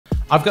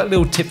I've got a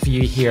little tip for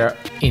you here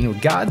in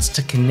regards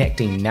to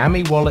connecting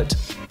Nami wallet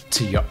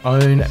to your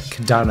own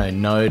Cardano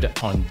node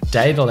on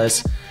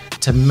Daedalus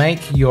to make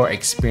your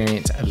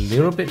experience a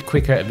little bit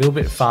quicker, a little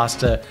bit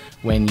faster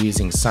when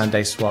using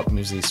SundaeSwap,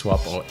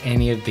 MusliSwap, or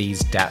any of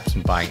these dApps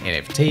and buying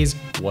NFTs,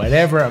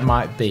 whatever it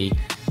might be,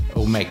 it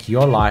will make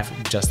your life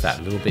just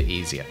that little bit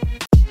easier.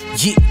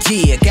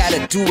 Yeah,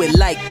 gotta do it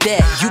like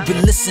that. You've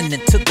been listening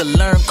to the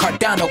Learn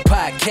Cardano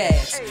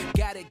podcast.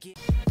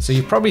 So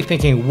you're probably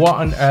thinking, what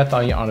on earth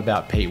are you on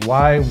about, Pete?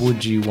 Why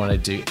would you want to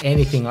do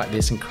anything like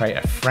this and create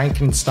a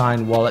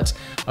Frankenstein wallet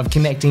of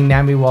connecting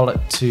Nami wallet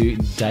to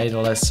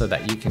Daedalus so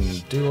that you can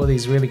do all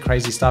these really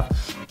crazy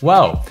stuff?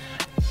 Well,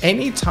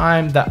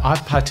 anytime that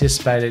I've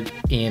participated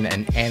in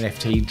an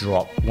NFT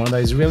drop, one of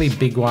those really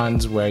big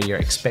ones where you're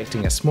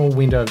expecting a small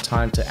window of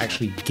time to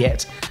actually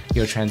get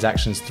your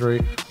transactions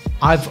through,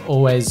 I've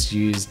always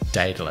used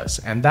Daedalus.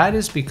 And that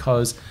is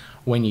because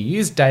when you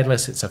use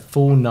Daedalus, it's a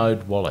full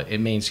node wallet. It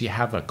means you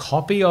have a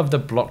copy of the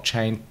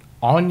blockchain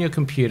on your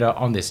computer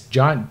on this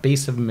giant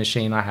beast of a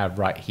machine I have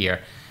right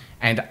here.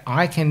 And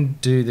I can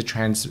do the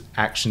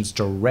transactions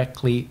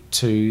directly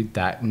to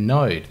that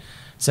node.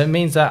 So it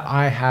means that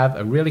I have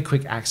a really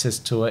quick access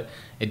to it.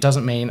 It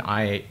doesn't mean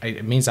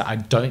it means that I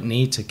don't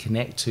need to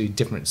connect to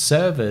different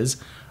servers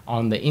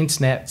on the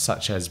internet,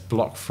 such as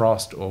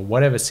Blockfrost or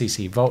whatever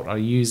CCVault are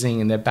using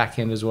in their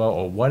backend as well,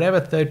 or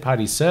whatever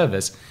third-party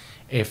service.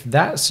 If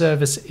that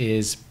service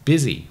is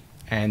busy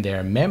and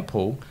their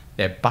mempool,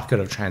 their bucket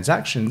of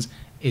transactions,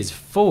 is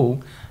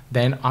full,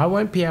 then I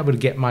won't be able to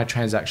get my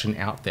transaction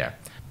out there.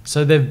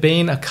 So there've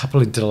been a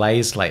couple of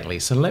delays lately.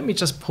 So let me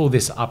just pull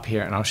this up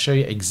here and I'll show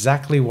you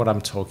exactly what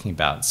I'm talking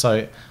about.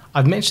 So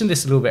I've mentioned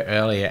this a little bit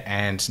earlier,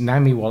 and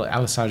Nami Wallet,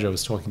 Alessandro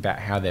was talking about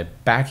how their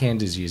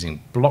backend is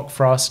using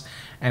Blockfrost,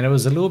 and it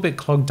was a little bit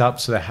clogged up,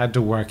 so they had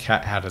to work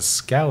out how to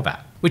scale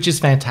that, which is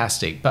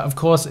fantastic. But of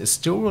course, it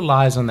still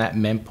relies on that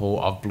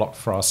mempool of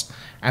Blockfrost,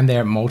 and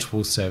there are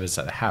multiple servers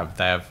that they have.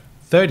 They have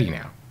 30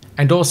 now.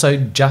 And also,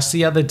 just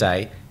the other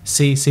day,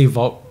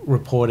 CCVault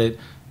reported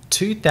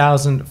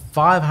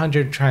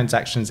 2,500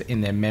 transactions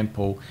in their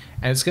mempool,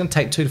 and it's going to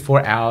take 2 to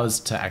 4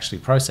 hours to actually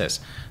process.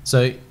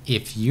 So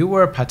if you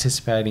were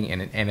participating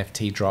in an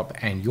NFT drop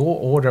and your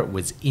order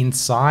was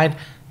inside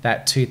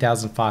that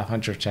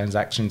 2,500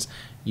 transactions,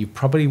 you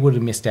probably would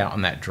have missed out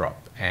on that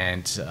drop.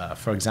 And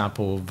for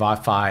example,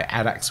 Wi-Fi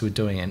ADAX were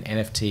doing an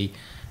NFT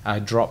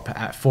drop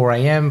at 4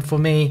 a.m. for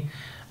me.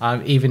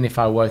 Even if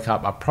I woke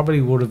up, I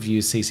probably would have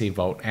used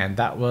CCVault, and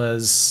that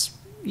was,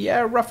 yeah,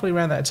 roughly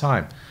around that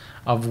time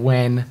of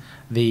when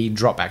the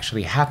drop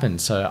actually happened.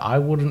 So I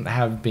wouldn't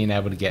have been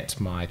able to get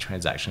my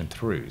transaction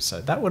through.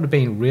 So that would have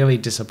been really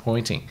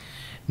disappointing.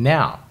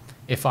 Now,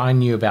 if I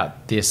knew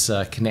about this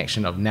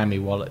connection of Nami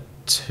wallet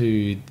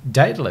to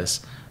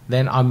Daedalus,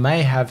 then I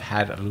may have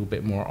had a little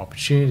bit more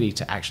opportunity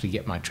to actually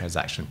get my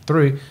transaction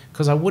through,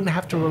 because I wouldn't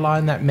have to rely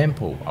on that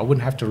mempool. I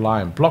wouldn't have to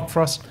rely on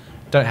Blockfrost,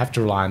 don't have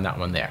to rely on that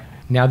one there.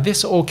 Now,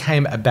 this all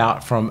came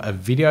about from a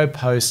video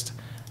post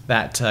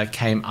that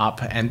came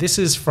up, and this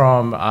is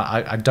from,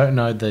 I don't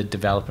know the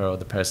developer or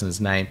the person's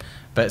name,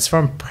 but it's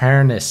from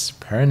Pernis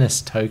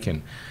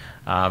token.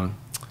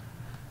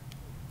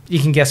 You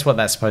can guess what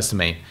that's supposed to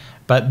mean.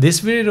 But this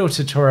video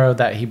tutorial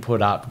that he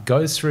put up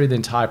goes through the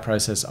entire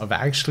process of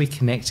actually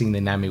connecting the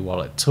Nami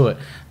wallet to it.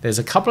 There's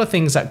a couple of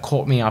things that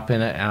caught me up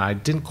in it, and I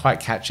didn't quite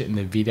catch it in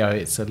the video.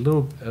 It's a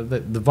little,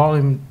 the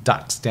volume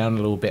ducks down a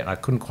little bit, and I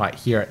couldn't quite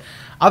hear it.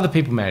 Other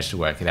people managed to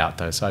work it out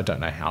though, so I don't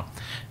know how.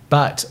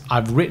 But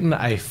I've written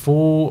a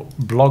full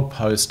blog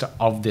post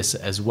of this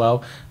as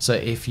well. So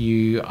if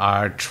you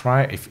are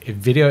if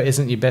video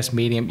isn't your best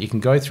medium, you can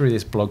go through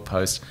this blog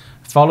post,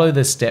 follow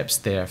the steps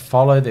there,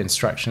 follow the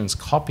instructions,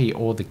 copy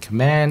all the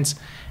commands,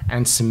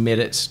 and submit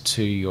it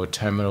to your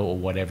terminal or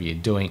whatever you're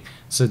doing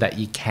so that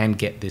you can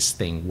get this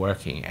thing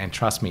working. And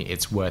trust me,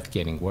 it's worth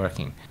getting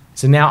working.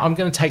 So now I'm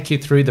going to take you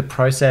through the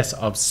process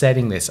of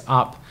setting this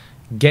up,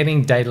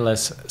 getting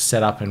Daedalus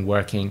set up and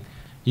working,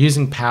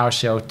 using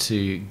Powershell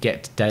to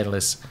get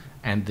Daedalus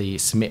and the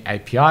Submit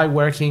API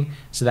working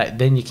so that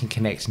then you can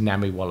connect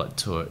Nami wallet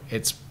to it.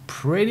 It's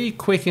pretty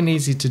quick and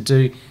easy to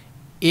do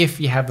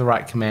if you have the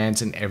right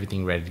commands and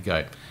everything ready to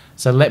go.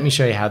 So let me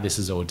show you how this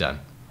is all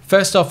done.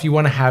 First off, you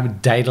want to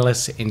have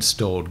Daedalus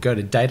installed. Go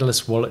to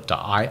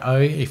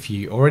daedaluswallet.io. If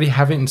you already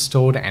have it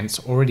installed and it's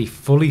already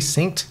fully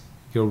synced,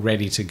 you're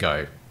ready to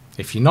go.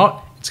 If you're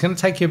not, it's going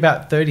to take you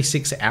about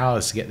 36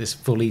 hours to get this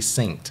fully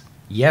synced.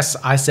 Yes,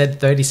 I said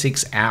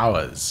 36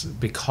 hours.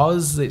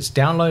 Because it's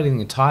downloading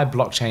the entire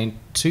blockchain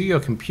to your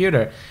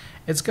computer,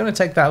 it's going to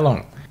take that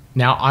long.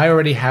 Now, I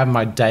already have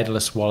my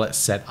Daedalus wallet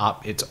set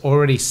up. It's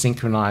already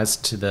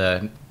synchronized to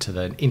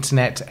the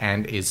internet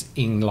and is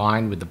in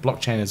line with the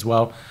blockchain as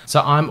well.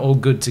 So I'm all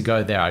good to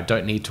go there. I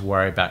don't need to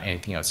worry about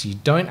anything else. You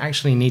don't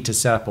actually need to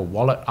set up a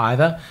wallet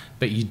either,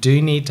 but you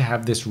do need to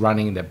have this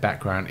running in the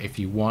background if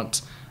you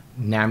want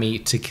Nami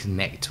to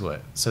connect to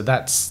it. So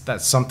that's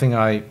something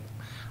I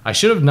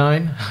should have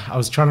known. I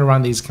was trying to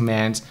run these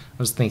commands. I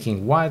was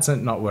thinking, why is it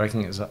not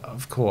working?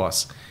 Of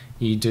course,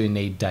 you do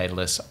need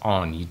Daedalus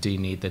on. You do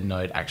need the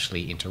node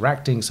actually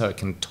interacting so it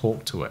can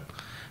talk to it.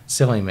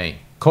 Silly me.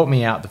 Caught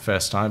me out the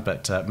first time,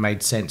 but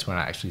made sense when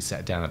I actually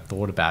sat down and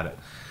thought about it.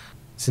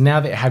 So now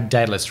that you have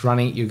Daedalus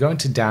running, you're going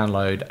to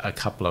download a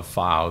couple of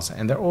files,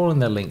 and they're all in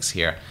the links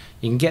here.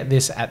 You can get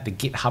this at the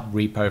GitHub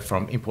repo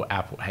from import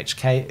output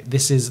HK.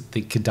 This is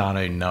the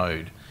Cardano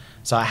node.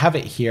 So I have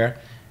it here,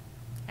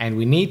 and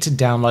we need to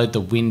download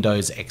the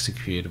Windows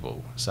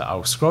executable. So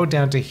I'll scroll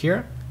down to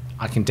here.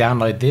 I can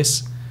download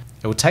this.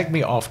 It will take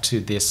me off to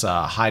this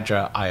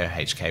Hydra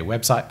IOHK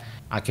website.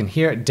 I can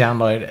here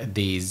download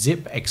the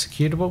zip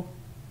executable,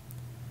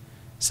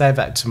 save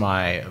that to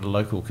my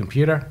local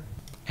computer,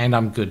 and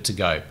I'm good to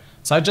go.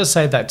 So I just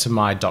saved that to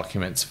my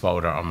documents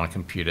folder on my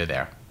computer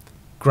there.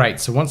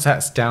 Great, so once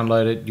that's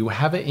downloaded, you'll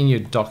have it in your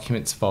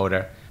documents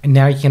folder, and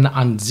now you can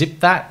unzip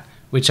that,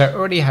 which I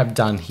already have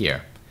done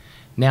here.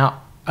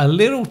 Now, a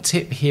little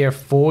tip here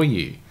for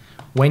you.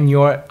 When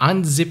you're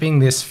unzipping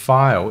this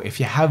file, if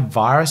you have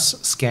virus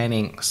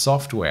scanning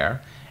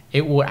software,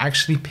 it will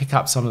actually pick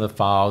up some of the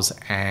files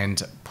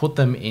and put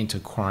them into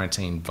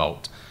Quarantine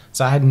Vault.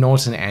 So I had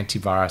Norton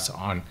antivirus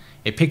on.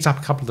 It picked up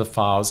a couple of the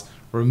files,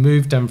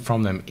 removed them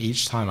from them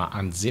each time I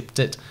unzipped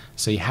it.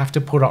 So you have to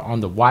put it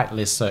on the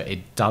whitelist so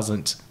it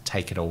doesn't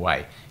take it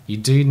away. You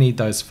do need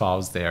those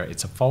files there.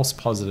 It's a false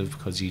positive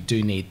because you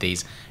do need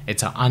these.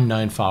 It's an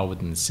unknown file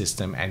within the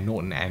system, and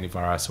Norton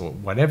antivirus or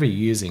whatever you're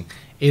using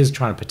is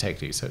trying to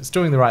protect you. So it's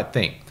doing the right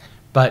thing,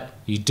 but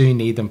you do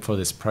need them for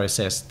this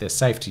process. They're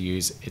safe to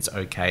use. It's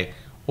okay.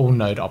 All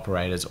node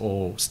operators,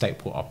 all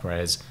stateful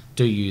operators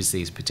do use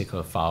these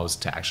particular files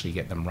to actually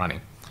get them running.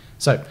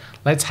 So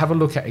let's have a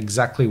look at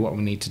exactly what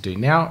we need to do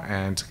now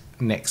and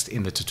next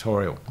in the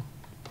tutorial.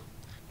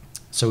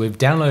 So we've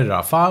downloaded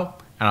our file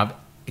and I've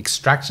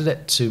extracted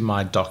it to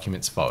my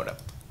documents folder.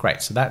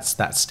 Great, so that's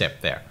that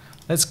step there.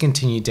 Let's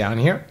continue down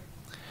here.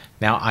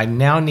 Now I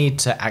need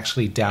to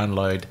actually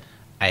download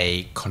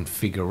a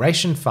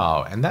configuration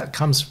file, and that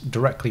comes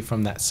directly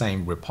from that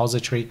same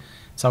repository.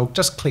 So I'll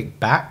just click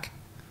back.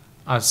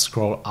 I'll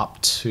scroll up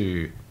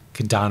to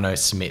Cardano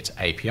Submit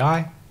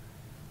API.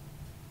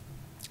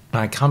 And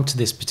I come to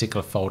this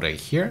particular folder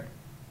here,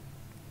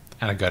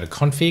 and I go to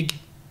config,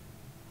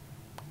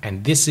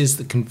 and this is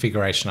the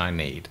configuration I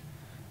need.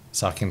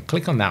 So I can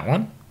click on that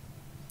one,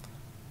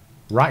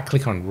 right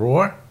click on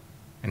raw,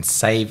 and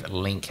save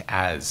link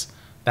as.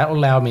 That will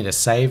allow me to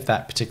save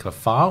that particular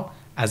file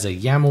as a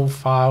YAML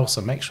file, so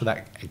make sure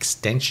that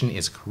extension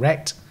is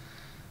correct.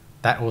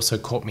 That also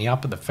caught me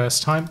up at the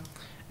first time,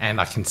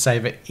 and I can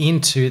save it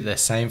into the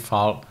same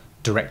file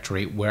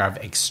directory where I've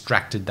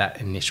extracted that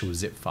initial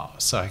zip file,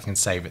 so I can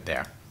save it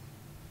there.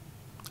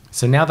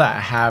 So now that I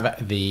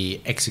have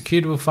the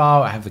executable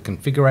file, I have the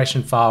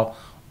configuration file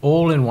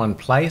all in one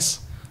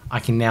place, I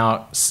can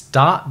now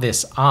start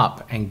this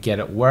up and get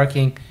it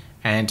working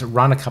and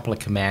run a couple of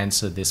commands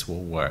so this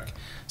will work.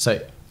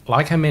 So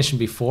like I mentioned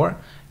before,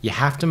 you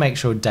have to make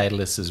sure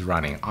Daedalus is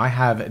running. I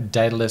have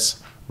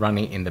Daedalus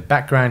running in the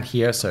background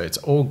here, so it's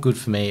all good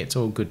for me, it's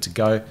all good to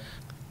go.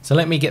 So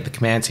let me get the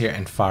commands here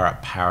and fire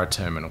up Power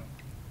Terminal.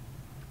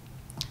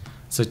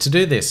 So to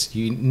do this,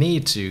 you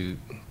need to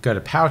go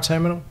to Power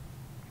Terminal.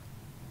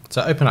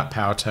 So open up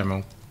Power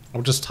Terminal.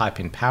 I'll just type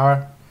in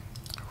power,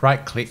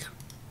 right click,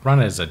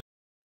 run as a,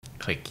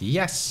 click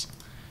yes,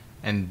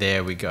 and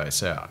there we go.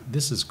 So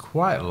this is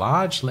quite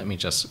large. Let me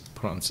just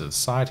put it onto the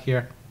side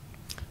here.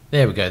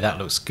 There we go, that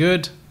looks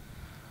good.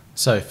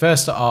 So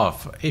first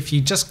off, if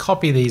you just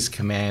copy these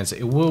commands,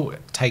 it will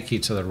take you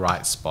to the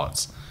right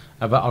spots.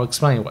 But I'll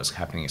explain what's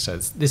happening. So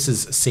this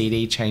is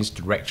CD, change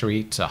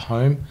directory to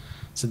home.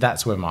 So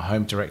that's where my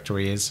home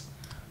directory is.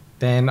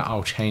 Then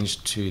I'll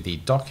change to the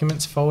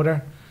documents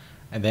folder,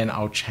 and then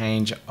I'll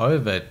change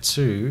over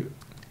to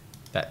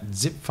that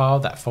zip file,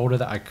 that folder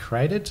that I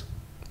created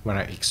when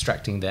I'm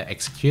extracting the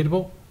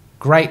executable.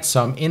 Great,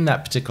 so I'm in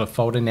that particular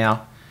folder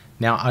now.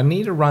 Now I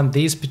need to run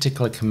these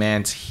particular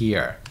commands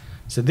here.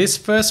 So this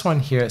first one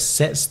here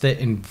sets the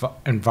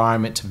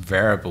environment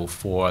variable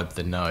for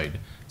the node.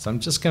 So I'm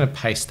just going to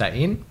paste that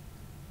in.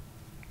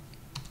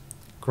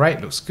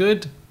 Great, looks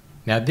good.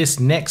 Now this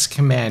next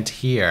command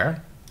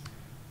here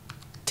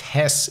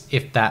tests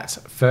if that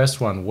first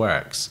one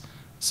works.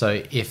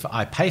 So if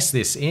I paste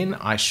this in,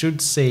 I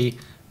should see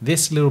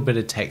this little bit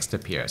of text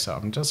appear. So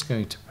I'm just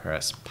going to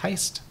press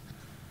paste,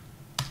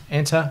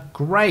 enter.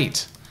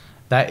 Great.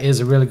 That is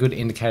a really good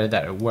indicator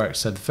that it works.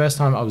 So the first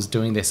time I was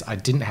doing this, I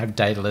didn't have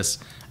Daedalus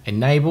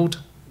enabled,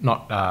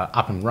 not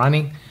up and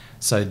running.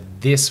 So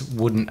this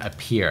wouldn't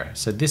appear.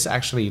 So this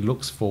actually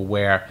looks for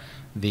where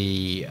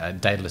the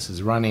Daedalus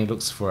is running,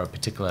 looks for a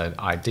particular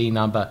ID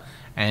number,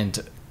 and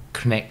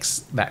connects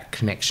that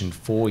connection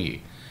for you.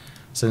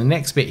 So the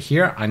next bit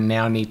here, I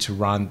now need to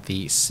run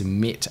the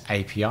submit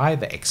API,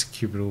 the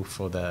executable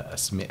for the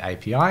submit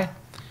API.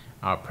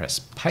 I'll press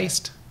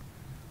paste,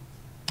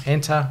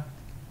 enter.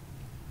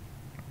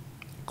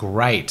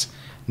 Great.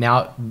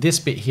 Now this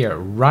bit here,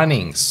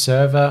 running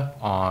server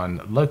on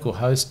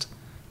localhost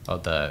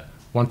of the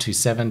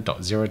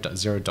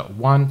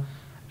 127.0.0.1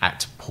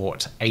 at port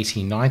port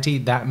 8090,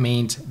 that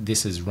means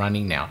this is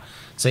running now.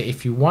 So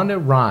if you want to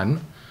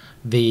run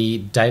the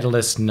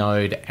Daedalus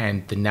node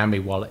and the Nami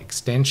wallet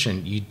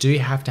extension, you do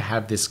have to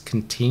have this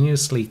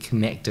continuously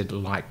connected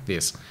like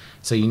this.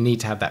 So you need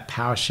to have that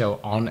Powershell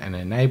on and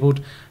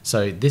enabled.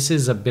 So this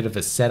is a bit of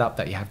a setup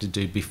that you have to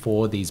do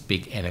before these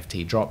big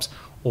NFT drops,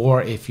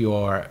 or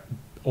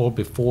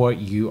before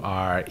you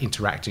are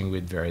interacting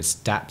with various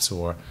dApps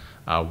or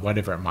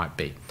whatever it might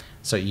be.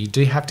 So you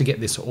do have to get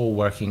this all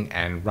working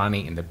and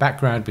running in the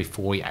background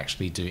before you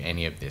actually do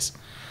any of this.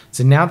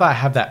 So now that I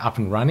have that up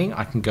and running,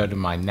 I can go to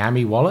my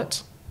Nami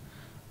wallet.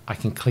 I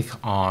can click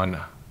on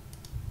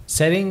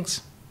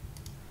settings,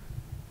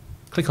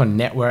 click on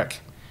network,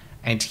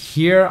 and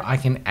here I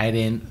can add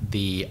in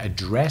the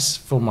address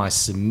for my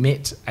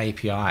submit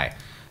API.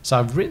 So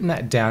I've written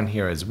that down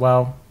here as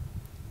well.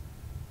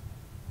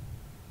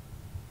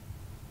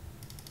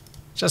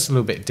 Just a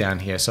little bit down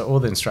here, so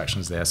all the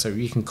instructions there. So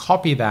you can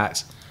copy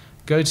that,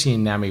 go to your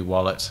Nami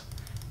wallet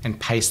and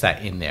paste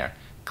that in there.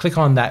 Click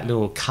on that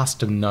little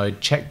custom node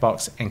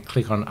checkbox and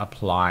click on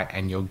apply,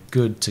 and you're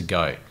good to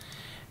go.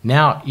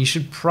 Now you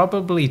should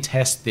probably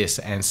test this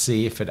and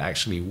see if it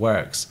actually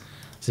works.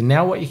 So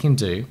now what you can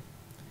do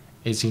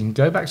is you can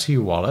go back to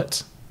your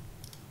wallet,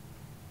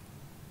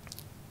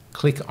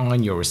 click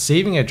on your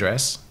receiving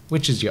address,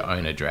 which is your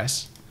own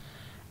address,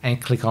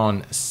 and click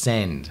on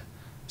send.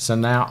 So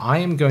now I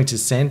am going to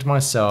send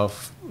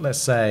myself, let's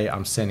say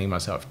I'm sending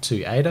myself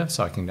to ADA,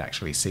 so I can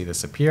actually see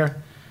this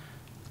appear.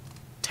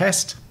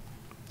 Test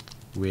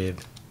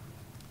with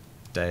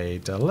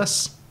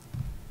Daedalus.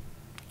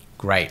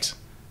 Great.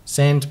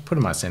 Send, put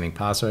in my sending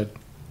password.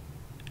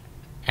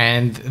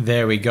 And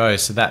there we go.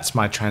 So that's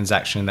my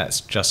transaction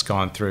that's just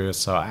gone through.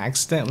 So I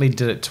accidentally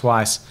did it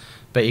twice,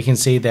 but you can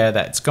see there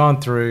that it's gone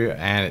through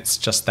and it's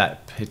just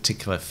that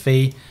particular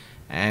fee.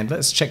 And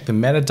let's check the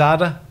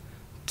metadata.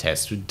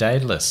 Test with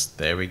Daedalus.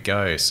 There we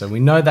go. So we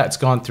know that's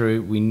gone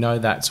through. We know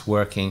that's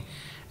working,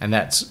 and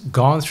that's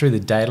gone through the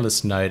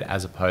Daedalus node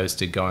as opposed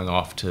to going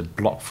off to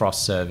Blockfrost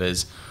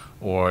servers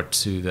or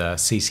to the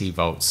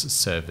CCVault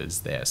servers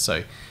there.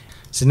 So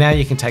now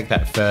you can take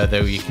that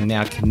further. You can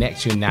now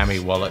connect your Nami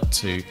wallet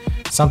to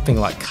something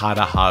like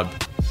Cardano Hub.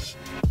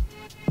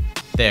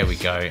 There we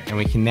go. And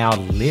we can now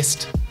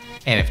list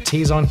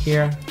NFTs on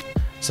here.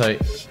 So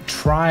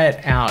try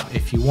it out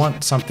if you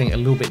want something a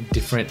little bit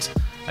different,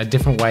 a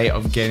different way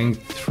of getting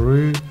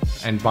through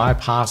and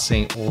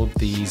bypassing all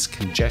these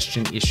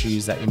congestion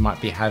issues that you might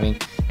be having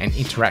and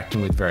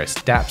interacting with various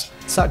dApps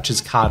such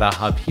as Cardano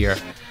Hub here.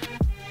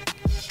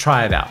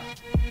 Try it out.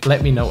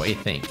 Let me know what you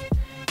think.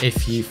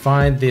 If you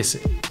find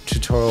this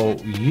tutorial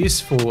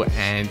useful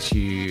and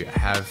you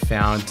have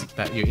found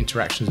that your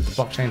interactions with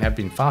the blockchain have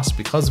been fast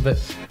because of it,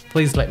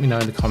 please let me know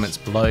in the comments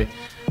below.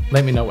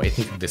 Let me know what you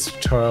think of this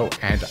tutorial,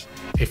 and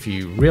if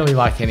you really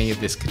like any of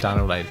this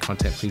Cardano related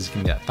content, please give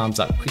me that thumbs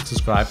up, click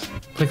subscribe,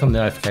 click on the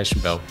notification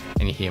bell,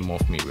 and you hear more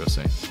from me real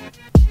soon.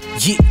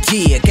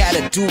 Yeah,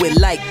 gotta do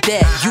it like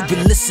that. You've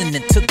been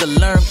listening to the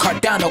Learn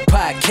Cardano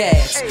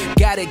podcast.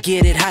 Gotta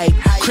get it hype.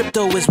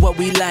 Crypto is what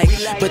we like,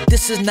 but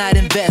this is not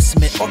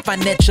investment or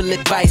financial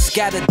advice.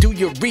 Gotta do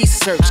your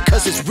research,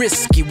 cause it's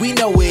risky. We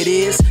know it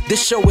is.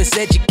 This show is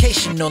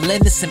educational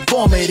and it's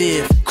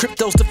informative.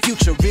 Crypto's the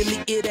future,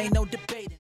 really, it ain't no debate.